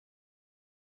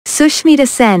Sushmita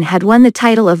Sen had won the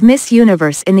title of Miss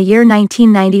Universe in the year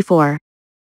 1994.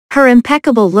 Her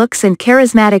impeccable looks and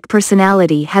charismatic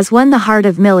personality has won the heart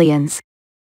of millions.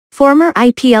 Former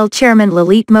IPL chairman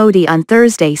Lalit Modi on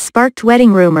Thursday sparked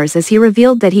wedding rumors as he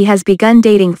revealed that he has begun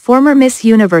dating former Miss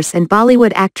Universe and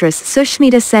Bollywood actress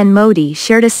Sushmita Sen. Modi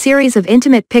shared a series of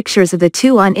intimate pictures of the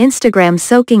two on Instagram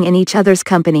soaking in each other's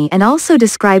company and also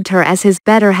described her as his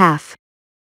better half.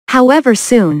 However,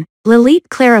 soon, Lalit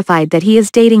clarified that he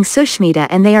is dating Sushmita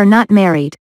and they are not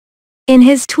married. In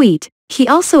his tweet, he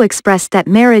also expressed that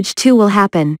marriage too will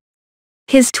happen.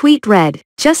 His tweet read,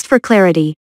 "Just for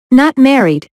clarity. Not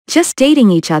married, just dating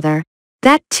each other.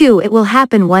 That too it will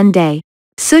happen one day."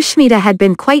 Sushmita had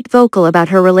been quite vocal about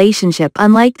her relationship,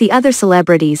 unlike the other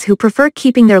celebrities who prefer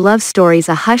keeping their love stories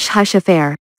a hush-hush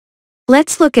affair.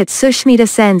 Let's look at Sushmita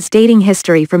Sen's dating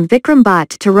history from Vikram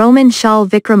Bhatt to Rohman Shawl.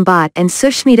 Vikram Bhatt and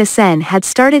Sushmita Sen had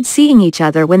started seeing each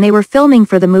other when they were filming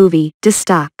for the movie, De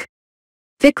Stock.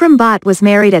 Vikram Bhatt was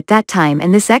married at that time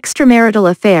and this extramarital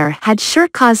affair had sure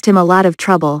caused him a lot of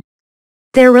trouble.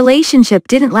 Their relationship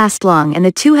didn't last long and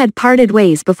the two had parted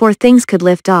ways before things could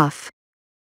lift off.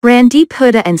 Randeep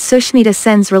Hooda and Sushmita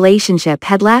Sen's relationship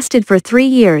had lasted for 3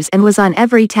 years and was on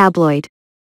every tabloid.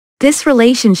 This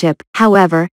relationship,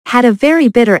 however, had a very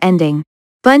bitter ending.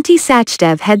 Bunty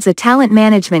Sachdev heads a talent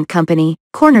management company,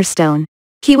 Cornerstone.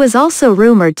 He was also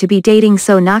rumored to be dating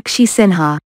Sonakshi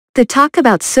Sinha. The talk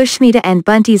about Sushmita and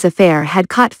Bunty's affair had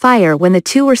caught fire when the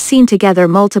two were seen together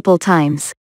multiple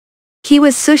times. He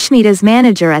was Sushmita's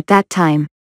manager at that time.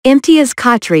 Imtiaz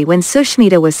Khatri. When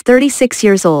Sushmita was 36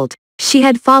 years old, she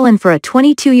had fallen for a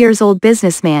 22-year-old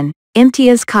businessman,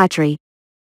 Imtiaz Khatri.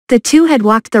 The two had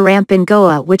walked the ramp in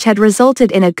Goa, which had resulted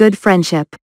in a good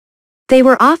friendship. They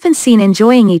were often seen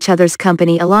enjoying each other's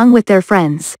company along with their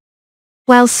friends.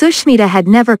 While Sushmita had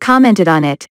never commented on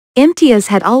it, Imtiaz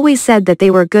had always said that they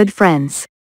were good friends.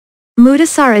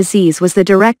 Mudassar Aziz was the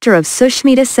director of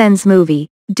Sushmita Sen's movie,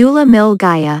 Dula Mil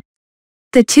Gaya.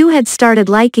 The two had started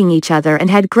liking each other and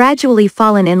had gradually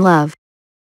fallen in love.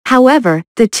 However,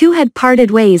 the two had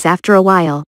parted ways after a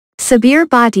while. Sabir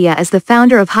Bhatia is the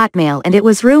founder of Hotmail and it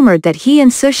was rumored that he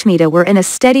and Sushmita were in a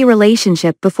steady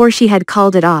relationship before she had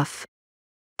called it off.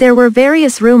 There were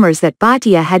various rumors that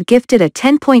Bhatia had gifted a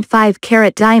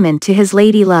 10.5-carat diamond to his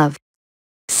lady love.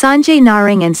 Sanjay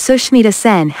Narang and Sushmita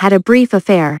Sen had a brief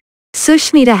affair.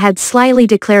 Sushmita had slyly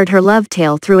declared her love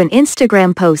tale through an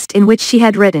Instagram post in which she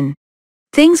had written,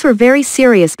 "Things were very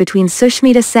serious between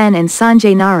Sushmita Sen and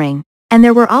Sanjay Narang, and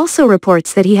there were also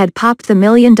reports that he had popped the $1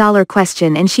 million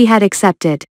question and she had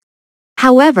accepted."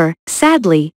 However,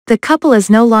 sadly, the couple is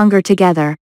no longer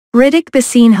together. Hrithik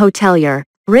Bhasin hotelier.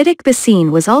 Hrithik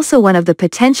Bhasin was also one of the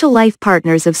potential life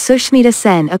partners of Sushmita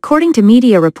Sen according to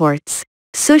media reports.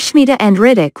 Sushmita and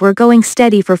Hrithik were going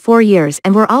steady for 4 years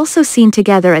and were also seen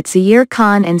together at Zahir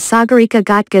Khan and Sagarika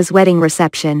Ghatge's wedding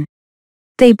reception.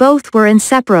 They both were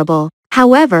inseparable.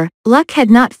 However, luck had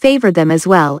not favored them as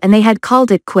well and they had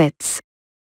called it quits.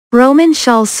 Rohman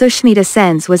Shawl. Sushmita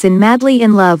Sen was madly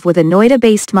in love with a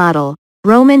Noida-based model,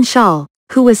 Rohman Shawl,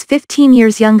 who was 15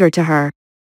 years younger to her.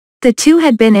 The two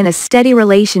had been in a steady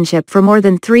relationship for more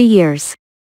than 3 years.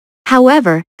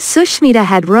 However, Sushmita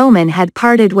and Rohman had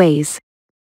parted ways.